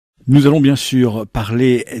Nous allons bien sûr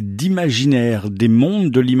parler d'imaginaire, des mondes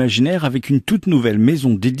de l'imaginaire avec une toute nouvelle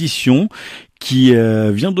maison d'édition qui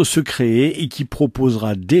vient de se créer et qui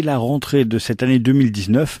proposera dès la rentrée de cette année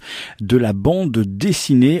 2019 de la bande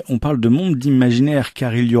dessinée. On parle de monde d'imaginaire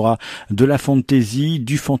car il y aura de la fantasy,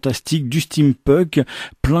 du fantastique, du steampunk,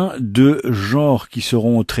 plein de genres qui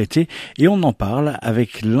seront traités et on en parle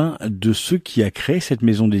avec l'un de ceux qui a créé cette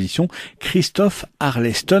maison d'édition, Christophe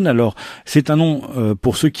Arleston. Alors c'est un nom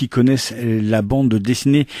pour ceux qui connaissent la bande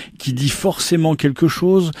dessinée qui dit forcément quelque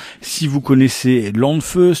chose. Si vous connaissez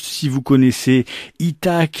Landfeust, si vous connaissez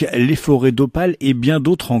Itac, les forêts d'Opale et bien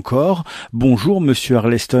d'autres encore. Bonjour Monsieur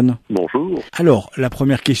Arleston. Bonjour. Alors, la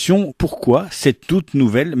première question, pourquoi cette toute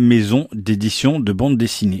nouvelle maison d'édition de bande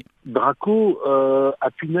dessinée? Drakoo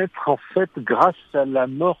a pu naître en fait grâce à la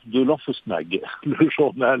mort de Landfeust, le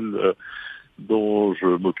journal dont je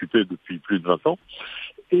m'occupais depuis plus de 20 ans.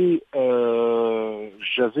 Et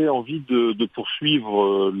j'avais envie de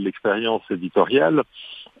poursuivre l'expérience éditoriale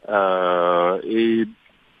et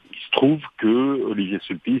il se trouve que Olivier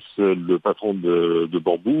Sulpice, le patron de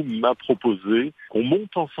Bambou, m'a proposé qu'on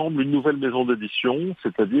monte ensemble une nouvelle maison d'édition,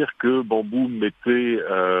 c'est-à-dire que Bambou mettait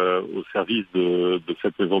au service de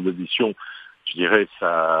cette maison d'édition, je dirais,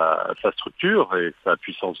 sa structure et sa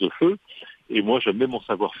puissance de feu. Et moi, j'aimais mon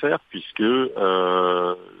savoir-faire puisque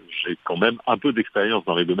j'ai quand même un peu d'expérience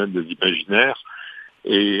dans les domaines des imaginaires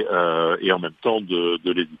et en même temps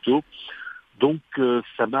de l'édito. Donc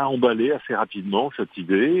ça m'a emballé assez rapidement cette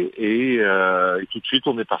idée et tout de suite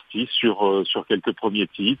on est parti sur quelques premiers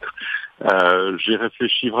titres. J'ai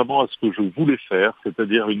réfléchi vraiment à ce que je voulais faire,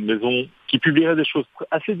 c'est-à-dire une maison qui publierait des choses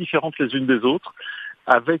assez différentes les unes des autres,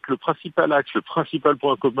 avec le principal axe, le principal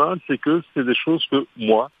point commun, c'est que c'est des choses que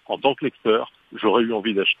moi, en tant que lecteur, j'aurais eu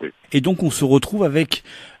envie d'acheter. Et donc on se retrouve avec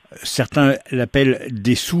certains l'appellent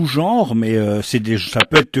des sous-genres, mais ça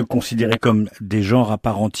peut être considéré comme des genres à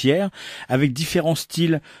part entière, avec différents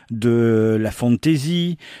styles de la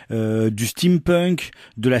fantasy, du steampunk,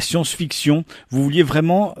 de la science-fiction. Vous vouliez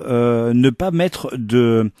vraiment ne pas mettre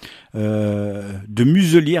de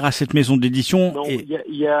muselière à cette maison d'édition. Non, il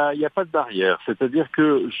y a pas de barrière. C'est-à-dire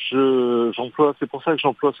que c'est pour ça que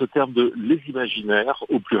j'emploie ce terme de les imaginaires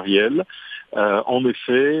au pluriel. En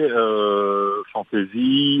effet,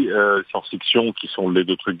 fantasy, science-fiction qui sont les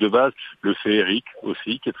deux trucs de base, le féerique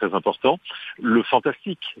aussi qui est très important, le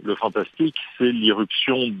fantastique, c'est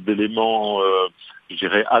l'irruption d'éléments, je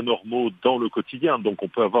dirais, anormaux dans le quotidien. Donc on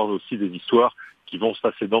peut avoir aussi des histoires qui vont se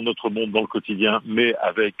passer dans notre monde, dans le quotidien, mais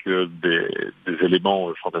avec des éléments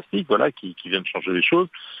fantastiques, voilà, qui viennent changer les choses.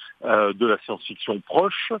 De la science-fiction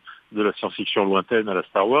proche, de la science-fiction lointaine à la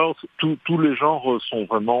Star Wars, tous les genres sont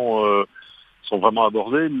vraiment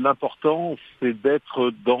abordés. L'important, c'est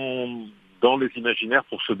d'être dans les imaginaires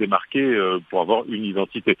pour se démarquer, pour avoir une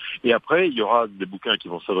identité. Et après, il y aura des bouquins qui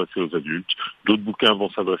vont s'adresser aux adultes, d'autres bouquins vont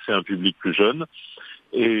s'adresser à un public plus jeune.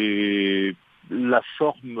 Et la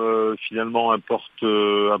forme, finalement, importe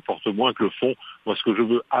moins que le fond. Moi, ce que je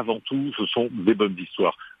veux avant tout, ce sont des bonnes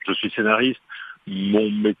histoires. Je suis scénariste. Mon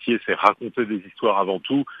métier, c'est raconter des histoires avant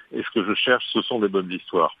tout. Et ce que je cherche, ce sont des bonnes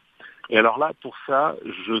histoires. Et alors là, pour ça,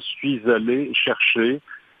 je suis allé chercher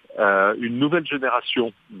une nouvelle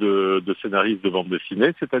génération de scénaristes de bande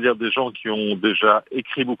dessinée, c'est-à-dire des gens qui ont déjà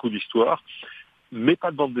écrit beaucoup d'histoires, mais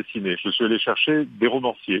pas de bande dessinée. Je suis allé chercher des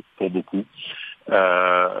romanciers, pour beaucoup.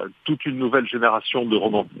 Toute une nouvelle génération de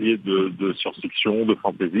romanciers de science-fiction, de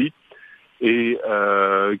fantasy, et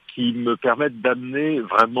qui me permettent d'amener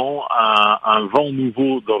vraiment un vent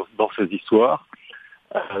nouveau dans ces histoires,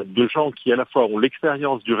 de gens qui à la fois ont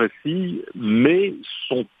l'expérience du récit, mais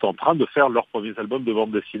sont en train de faire leurs premiers albums de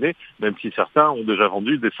bande dessinée, même si certains ont déjà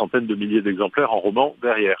vendu des centaines de milliers d'exemplaires en roman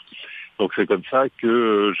derrière. Donc c'est comme ça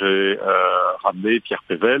que j'ai ramené Pierre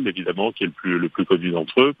Pével, évidemment, qui est le plus connu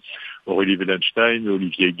d'entre eux, Aurélie Wellenstein,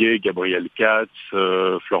 Olivier Gay, Gabriel Katz,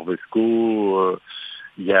 Flore Vesco.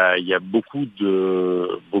 Il y a beaucoup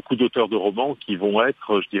d'auteurs de romans qui vont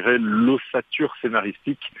être, je dirais, l'ossature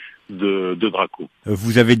scénaristique de Drakoo.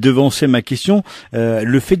 Vous avez devancé ma question.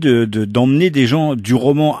 Le fait d'emmener des gens du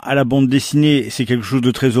roman à la bande dessinée, c'est quelque chose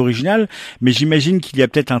de très original, mais j'imagine qu'il y a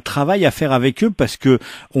peut-être un travail à faire avec eux parce que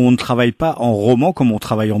on ne travaille pas en roman comme on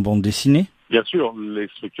travaille en bande dessinée. Bien sûr, les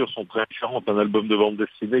structures sont très différentes. Un album de bande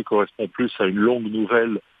dessinée correspond plus à une longue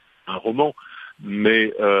nouvelle, un roman.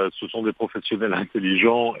 Mais ce sont des professionnels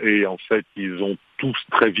intelligents et en fait ils ont tous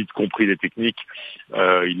très vite compris les techniques.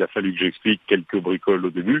 Il a fallu que j'explique quelques bricoles au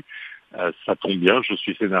début. Ça tombe bien, je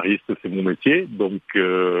suis scénariste, c'est mon métier, donc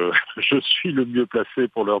je suis le mieux placé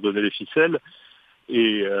pour leur donner les ficelles.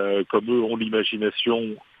 Et comme eux ont l'imagination,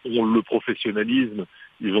 ont le professionnalisme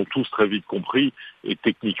ils ont tous très vite compris et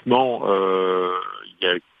techniquement, il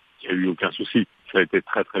y a eu aucun souci. Ça a été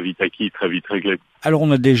très très vite acquis, très vite réglé. Alors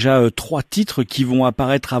on a déjà 3 titres qui vont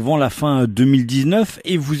apparaître avant la fin 2019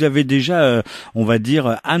 et vous avez déjà, on va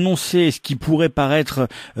dire, annoncé ce qui pourrait paraître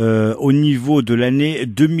au niveau de l'année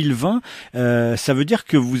 2020. Ça veut dire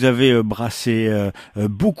que vous avez brassé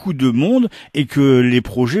beaucoup de monde et que les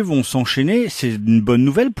projets vont s'enchaîner. C'est une bonne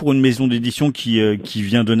nouvelle pour une maison d'édition qui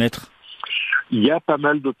vient de naître. Il y a pas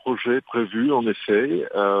mal de projets prévus, en effet.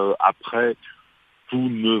 Après, tout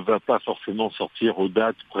ne va pas forcément sortir aux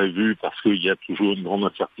dates prévues parce qu'il y a toujours une grande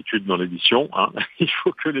incertitude dans l'édition. Il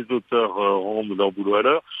faut que les auteurs rendent leur boulot à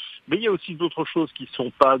l'heure. Mais il y a aussi d'autres choses qui ne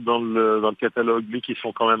sont pas dans le catalogue, mais qui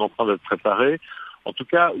sont quand même en train d'être préparées. En tout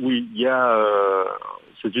cas, oui,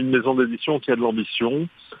 c'est une maison d'édition qui a de l'ambition,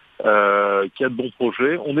 qui a de bons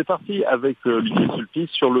projets. On est parti avec Olivier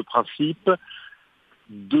Sulpice sur le principe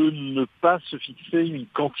de ne pas se fixer une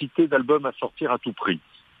quantité d'albums à sortir à tout prix.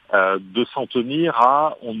 De s'en tenir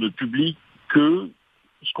à on ne publie que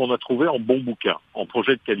ce qu'on a trouvé en bon bouquin, en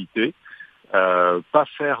projet de qualité, pas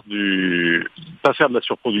faire de la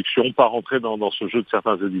surproduction, pas rentrer dans ce jeu de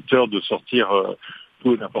certains éditeurs de sortir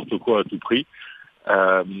tout et n'importe quoi à tout prix.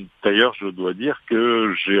 D'ailleurs, je dois dire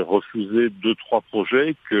que j'ai refusé 2-3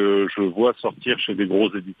 projets que je vois sortir chez des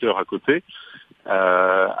gros éditeurs à côté.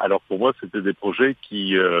 Alors pour moi, c'était des projets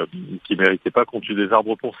qui méritaient pas qu'on tue des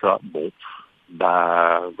arbres pour ça. Bon.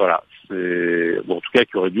 Voilà, en tout cas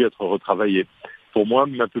qui aurait dû être retravaillé. Pour moi,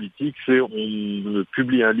 ma politique, c'est on ne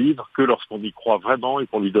publie un livre que lorsqu'on y croit vraiment et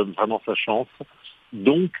qu'on lui donne vraiment sa chance.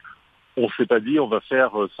 Donc, on s'est pas dit on va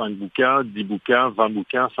faire 5 bouquins, 10 bouquins, 20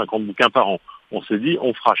 bouquins, 50 bouquins par an. On s'est dit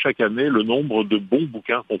on fera chaque année le nombre de bons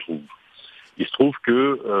bouquins qu'on trouve. Il se trouve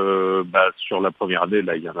que sur la première année,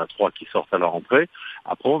 là, il y en a 3 qui sortent à la rentrée.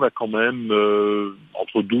 Après, on a quand même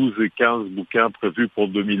entre 12 et 15 bouquins prévus pour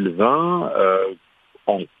 2020,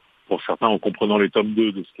 pour certains en comprenant les tomes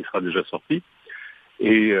 2 de ce qui sera déjà sorti.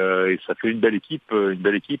 Et ça fait une belle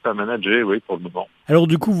équipe à manager, oui, pour le moment. Alors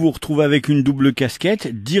du coup, vous vous retrouvez avec une double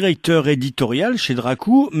casquette, directeur éditorial chez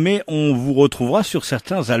Drakoo, mais on vous retrouvera sur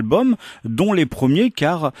certains albums, dont les premiers,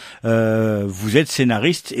 car vous êtes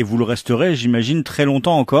scénariste et vous le resterez, j'imagine, très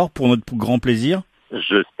longtemps encore, pour notre grand plaisir.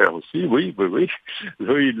 J'espère aussi, oui.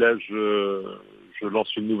 Oui, là, je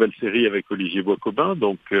lance une nouvelle série avec Olivier Boiscobin,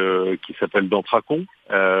 donc qui s'appelle Drakoo.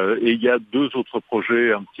 Et il y a 2 autres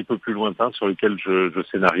projets un petit peu plus lointains sur lesquels je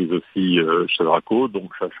scénarise aussi chez Drakoo.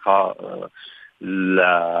 Donc ça sera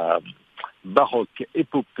la baroque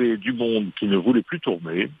épopée du monde qui ne voulait plus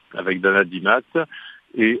tourner avec Dana Dimat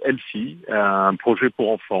et Elfie, un projet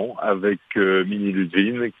pour enfants avec Minnie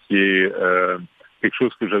Ludwin qui est quelque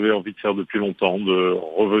chose que j'avais envie de faire depuis longtemps, de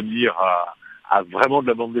revenir à vraiment de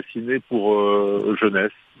la bande dessinée pour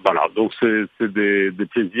jeunesse. Voilà, donc c'est des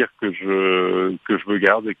plaisirs que je me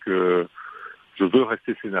garde et que je veux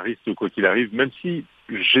rester scénariste quoi qu'il arrive, même si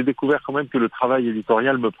j'ai découvert quand même que le travail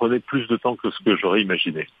éditorial me prenait plus de temps que ce que j'aurais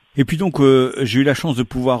imaginé. Et puis donc j'ai eu la chance de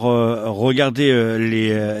pouvoir regarder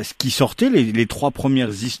ce qui sortait, les 3 premières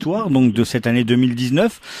histoires donc de cette année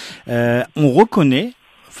 2019. On reconnaît,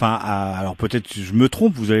 alors peut-être je me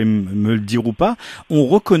trompe, vous allez me le dire ou pas, on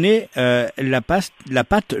reconnaît la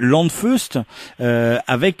patte Landfeust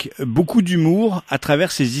avec beaucoup d'humour à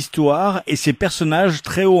travers ces histoires et ces personnages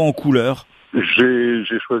très hauts en couleur.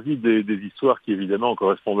 J'ai choisi des histoires qui évidemment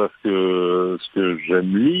correspondent à ce que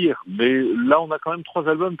j'aime lire, mais là on a quand même 3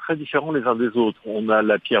 albums très différents les uns des autres. On a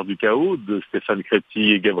La pierre du chaos de Stéphane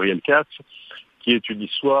Créti et Gabriel Katz, qui est une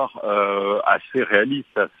histoire assez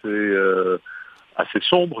réaliste, assez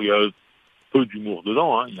sombre. Il y a peu d'humour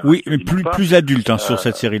dedans. Oui, mais plus adulte sur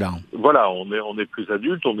cette série-là. Voilà, on est plus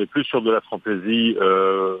adulte, on est plus sur de la fantaisie,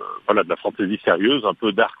 de la fantaisie sérieuse, un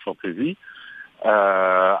peu dark fantasy.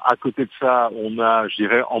 À côté de ça, on a, je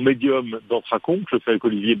dirais, en médium Drakoo, que je fais avec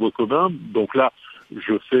Olivier Boiscobin. Donc là,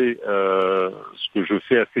 je fais ce que je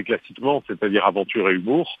fais assez classiquement, c'est-à-dire aventure et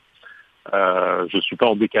humour. Je suis pas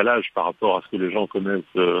en décalage par rapport à ce que les gens connaissent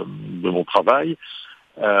de mon travail.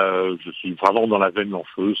 Je suis vraiment dans la veine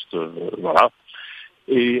Landfeust, voilà.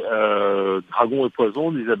 Et Dragon et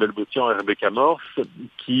Poison d'Isabelle Botian et Rebecca Morse,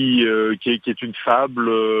 qui est une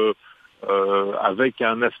fable avec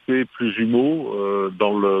un aspect plus humour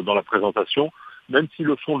dans la présentation, même si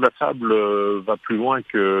le fond de la fable va plus loin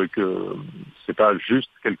que c'est pas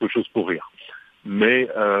juste quelque chose pour rire. Mais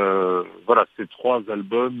voilà, ces 3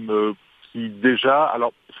 albums qui déjà,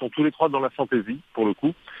 alors sont tous les 3 dans la fantaisie pour le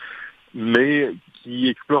coup, mais qui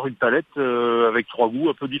explorent une palette avec 3 goûts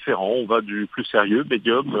un peu différents. On va du plus sérieux,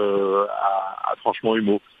 médium, à franchement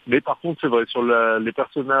humour. Mais par contre, c'est vrai, sur les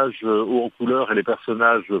personnages hauts en couleur et les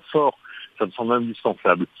personnages forts, Ça me semble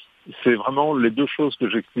indispensable. C'est vraiment les deux choses que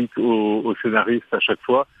j'explique aux scénaristes à chaque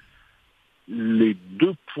fois. Les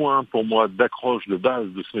deux points pour moi d'accroche de base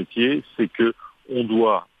de ce métier, c'est que on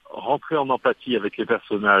doit rentrer en empathie avec les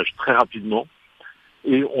personnages très rapidement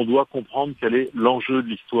et on doit comprendre quel est l'enjeu de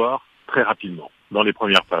l'histoire très rapidement dans les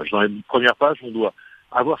premières pages. Dans les premières pages, on doit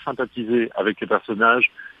avoir sympathisé avec les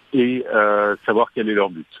personnages et savoir quel est leur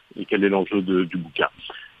but et quel est l'enjeu du bouquin.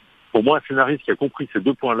 Pour moi, un scénariste qui a compris ces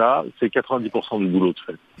deux points-là, c'est 90% du boulot de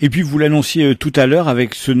fait. Et puis vous l'annonciez tout à l'heure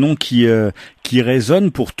avec ce nom qui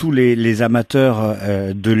résonne pour tous les amateurs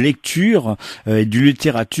de lecture et de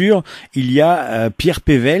littérature. Il y a Pierre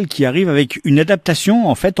Pével qui arrive avec une adaptation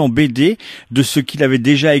en fait en BD de ce qu'il avait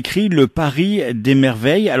déjà écrit, Le Paris des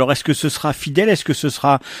merveilles. Alors est-ce que ce sera fidèle? Est-ce que ce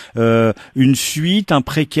sera une suite, un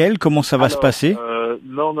préquel? Comment ça va se passer?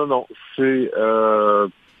 Non.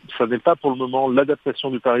 Ça n'est pas pour le moment l'adaptation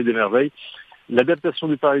du Paris des merveilles. L'adaptation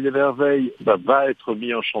du Paris des merveilles va être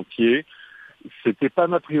mise en chantier. C'était pas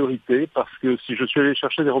ma priorité parce que si je suis allé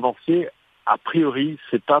chercher des romanciers, a priori,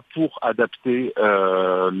 c'est pas pour adapter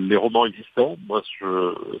les romans existants. Moi,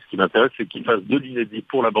 ce qui m'intéresse, c'est qu'ils fassent de l'inédit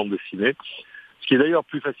pour la bande dessinée. Ce qui est d'ailleurs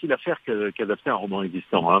plus facile à faire qu'adapter un roman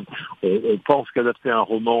existant. Hein. On pense qu'adapter un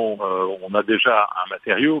roman, on a déjà un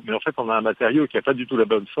matériau, mais en fait on a un matériau qui n'a pas du tout la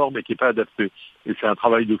bonne forme et qui n'est pas adapté. Et c'est un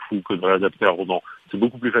travail de fou que de réadapter un roman. C'est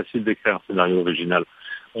beaucoup plus facile d'écrire un scénario original.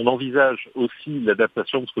 On envisage aussi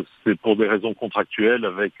l'adaptation, parce que c'est pour des raisons contractuelles,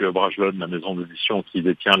 avec Brajlon, la maison d'édition qui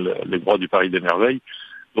détient les droits du Paris des merveilles.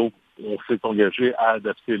 Donc on s'est engagé à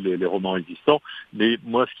adapter les romans existants. Mais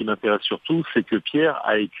moi, ce qui m'intéresse surtout, c'est que Pierre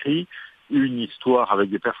a écrit une histoire avec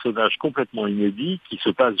des personnages complètement inédits qui se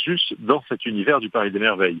passent juste dans cet univers du Paris des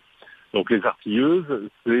merveilles. Donc les artilleuses,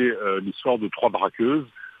 c'est l'histoire de 3 braqueuses.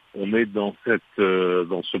 On est dans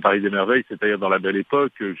ce Paris des merveilles, c'est-à-dire dans la belle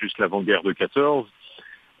époque, juste l'avant-guerre de 14.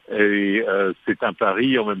 Et c'est un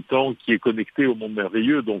Paris en même temps qui est connecté au monde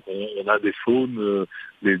merveilleux. Donc on a des faunes,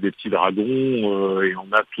 des petits dragons, et on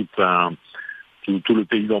a tout le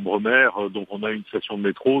pays d'Ambremer, donc on a une station de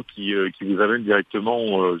métro qui vous amène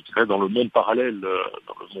directement, je dirais, dans le monde parallèle,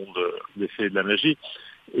 dans le monde des fées et de la magie.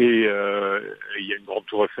 Et il y a une grande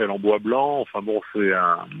tour Eiffel en bois blanc. Enfin bon, c'est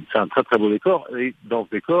un très très beau décor. Et dans ce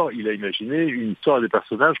décor, il a imaginé une histoire et des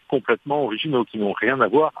personnages complètement originaux qui n'ont rien à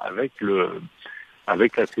voir avec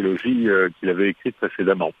la trilogie qu'il avait écrite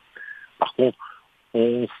précédemment. Par contre,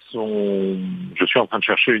 je suis en train de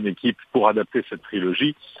chercher une équipe pour adapter cette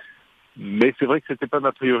trilogie. Mais c'est vrai que c'était pas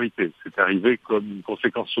ma priorité. C'est arrivé comme une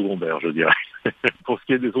conséquence secondaire, je dirais. Pour ce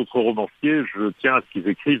qui est des autres romanciers, je tiens à ce qu'ils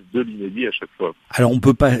écrivent de l'inédit à chaque fois. Alors on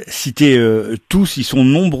peut pas citer tous, ils sont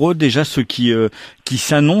nombreux déjà ceux qui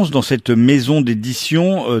s'annoncent dans cette maison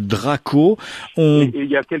d'édition Drakoo. Et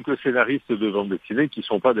il y a quelques scénaristes de bande dessinée qui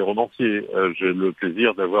sont pas des romanciers. J'ai le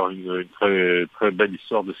plaisir d'avoir une très très belle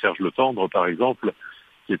histoire de Serge Le Tendre, par exemple,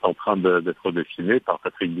 qui est en train d'être dessinée par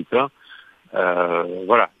Patrick Boutin.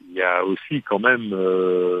 Voilà, il y a aussi quand même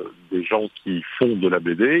des gens qui font de la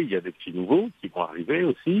BD, il y a des petits nouveaux qui vont arriver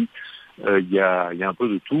aussi, il y a un peu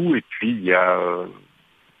de tout, et puis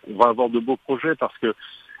on va avoir de beaux projets parce que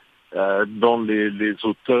dans les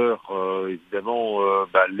auteurs, évidemment,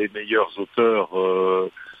 les meilleurs auteurs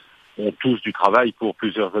ont tous du travail pour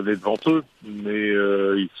plusieurs années devant eux, mais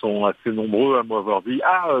ils sont assez nombreux à m'avoir dit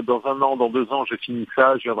 « dans 1 an, dans 2 ans, j'ai fini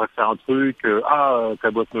ça, je viendrai faire un truc,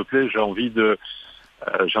 ta boîte me plaît, j'ai envie de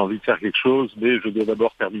faire quelque chose, mais je dois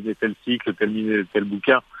d'abord terminer tel cycle, tel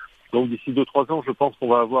bouquin. » Donc d'ici 2-3 ans, je pense qu'on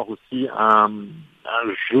va avoir aussi un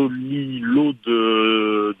joli lot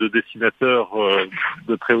de dessinateurs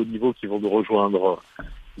de très haut niveau qui vont nous rejoindre.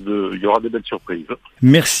 Il y aura des belles surprises.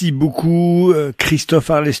 Merci beaucoup Christophe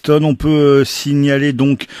Arleston. On peut signaler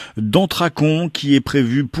donc Drakoo qui est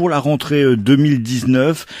prévu pour la rentrée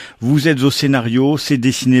 2019. Vous êtes au scénario, c'est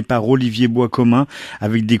dessiné par Olivier Boiscommun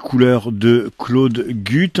avec des couleurs de Claude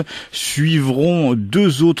Guth. Suivront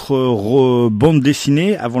 2 autres bandes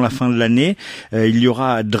dessinées avant la fin de l'année. Il y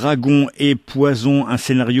aura Dragon et Poison, un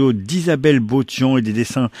scénario d'Isabelle Bautian et des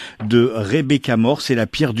dessins de Rebecca Moore, c'est La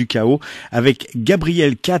Pierre du Chaos, avec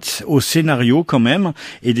Gabriel Katz au scénario quand même,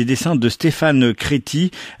 et des dessins de Stéphane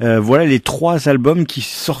Créti. Voilà les 3 albums qui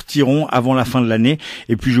sortiront avant la fin de l'année.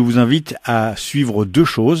 Et puis je vous invite à suivre 2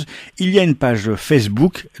 choses. Il y a une page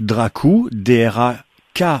Facebook Drakoo,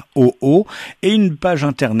 Drakoo, et une page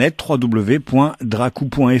internet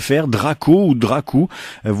www.drakoo.fr, Drakoo ou Drakoo,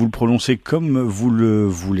 vous le prononcez comme vous le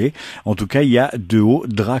voulez. En tout cas, il y a 2 O,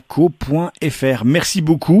 drakoo.fr. Merci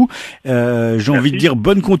beaucoup. J'ai envie de dire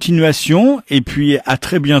bonne continuation et puis à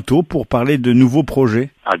très bientôt pour parler de nouveaux projets.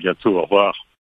 À bientôt, au revoir.